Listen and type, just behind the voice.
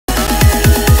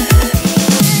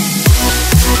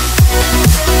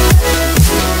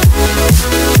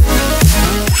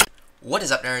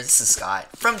is up, nerds? This is Scott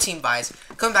from Team Vise,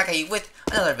 coming back at you with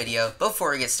another video.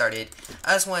 Before we get started,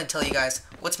 I just want to tell you guys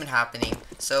what's been happening.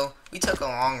 So, we took a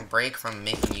long break from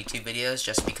making YouTube videos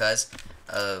just because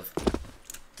of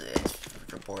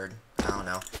we're bored. I don't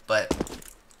know. But,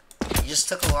 we just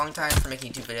took a long time for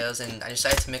making YouTube videos, and I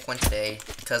decided to make one today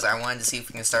because I wanted to see if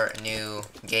we can start a new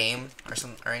game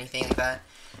or anything like that.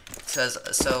 Because,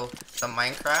 so, the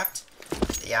Minecraft,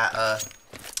 yeah,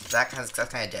 that's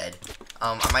kind of dead.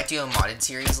 I might do a modded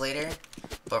series later,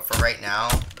 but for right now,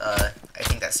 I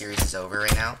think that series is over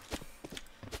right now.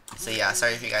 So yeah,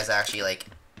 sorry if you guys actually like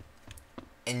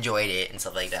enjoyed it and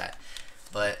stuff like that.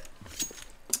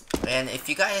 And if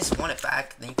you guys want it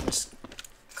back, then you can just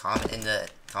comment in the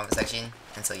comment section.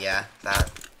 And so yeah,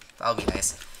 that'll be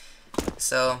nice.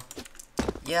 So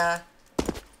yeah,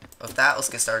 with that, let's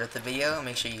get started with the video.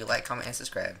 Make sure you like, comment, and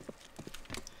subscribe.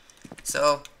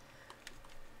 So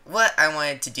what I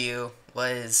wanted to do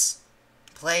was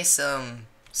play some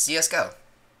CSGO,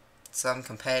 some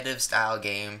competitive style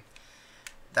game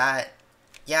that,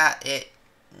 yeah, it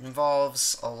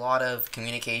involves a lot of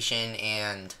communication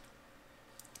and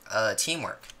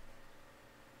teamwork.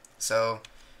 So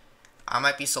I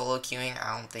might be solo queuing.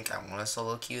 I don't think I want to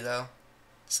solo queue though,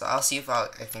 so I'll see if I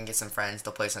can get some friends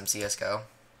to play some CSGO.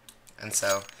 And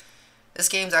so this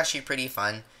game's actually pretty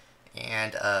fun,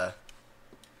 and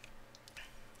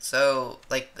so,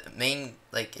 like, the main,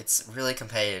 like, it's really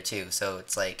competitive, too, so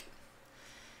it's, like,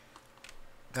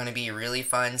 gonna be really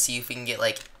fun, see if we can get,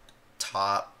 like,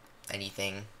 top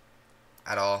anything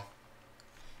at all.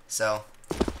 So,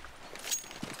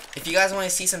 if you guys want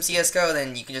to see some CSGO,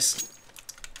 then you can just,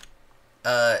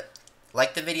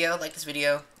 like this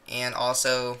video, and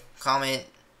also comment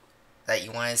that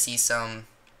you want to see some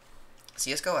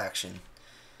CSGO action.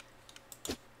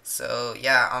 So,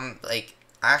 yeah,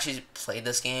 I actually played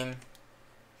this game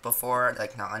before,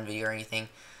 like not on video or anything,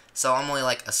 so I'm only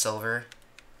like a silver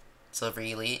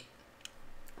elite.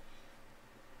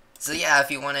 So yeah,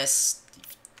 if you want us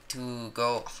to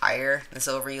go higher than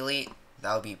silver elite,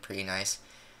 that would be pretty nice,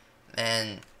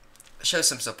 and show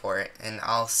some support, and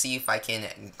I'll see if I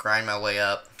can grind my way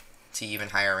up to even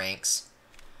higher ranks.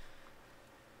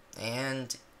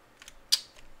 And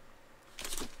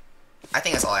I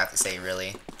think that's all I have to say,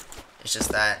 really. It's just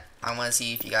that I want to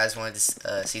see if you guys wanted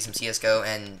to see some CSGO,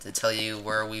 and to tell you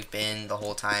where we've been the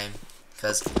whole time,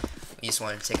 because we just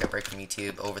wanted to take a break from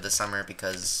YouTube over the summer,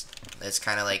 because it's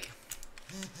kind of like,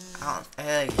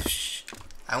 I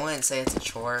wouldn't say it's a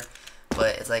chore,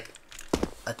 but it's like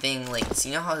a thing, like, so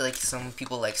you know how like some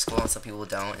people like school and some people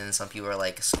don't, and some people are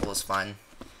like, school is fun,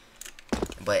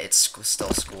 but it's still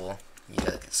school. You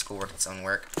gotta get schoolwork, its own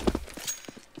work,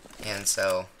 and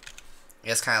so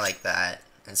it's kind of like that.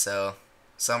 And so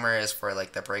summer is for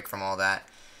like the break from all that,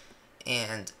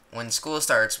 and when school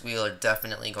starts, we are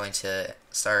definitely going to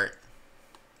start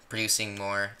producing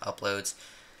more uploads.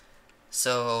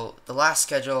 So the last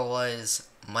schedule was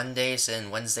Mondays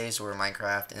and Wednesdays were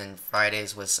Minecraft, and then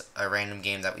Fridays was a random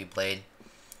game that we played.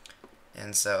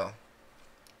 And so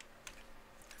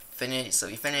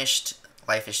we finished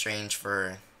Life is Strange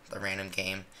for the random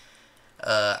game.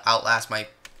 Outlast might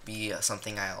be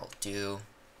something I'll do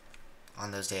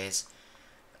on those days.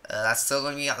 That's still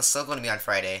going to be on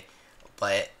Friday,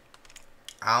 but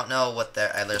I don't know what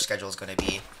the other schedule is going to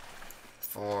be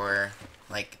for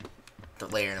like the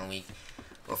later in the week.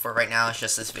 But for right now, it's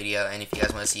just this video. And if you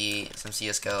guys want to see some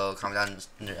CS:GO, comment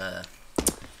in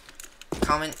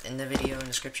the video in the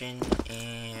description,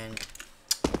 and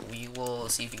we will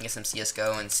see if we can get some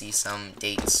CS:GO and see some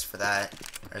dates for that,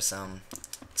 or some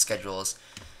schedules.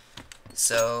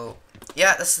 So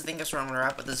yeah, that's the thing. That's where I'm gonna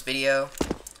wrap up this video.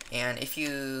 And if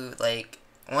you like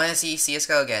want to see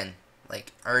CS:GO again,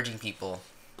 like urging people,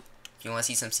 if you want to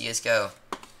see some CS:GO,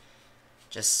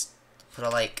 just put a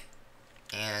like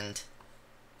and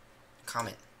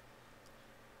comment.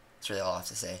 That's really all I have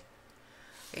to say.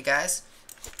 Okay, guys.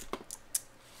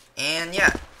 And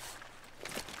yeah,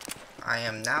 I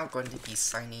am now going to be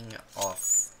signing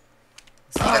off.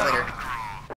 See you guys later.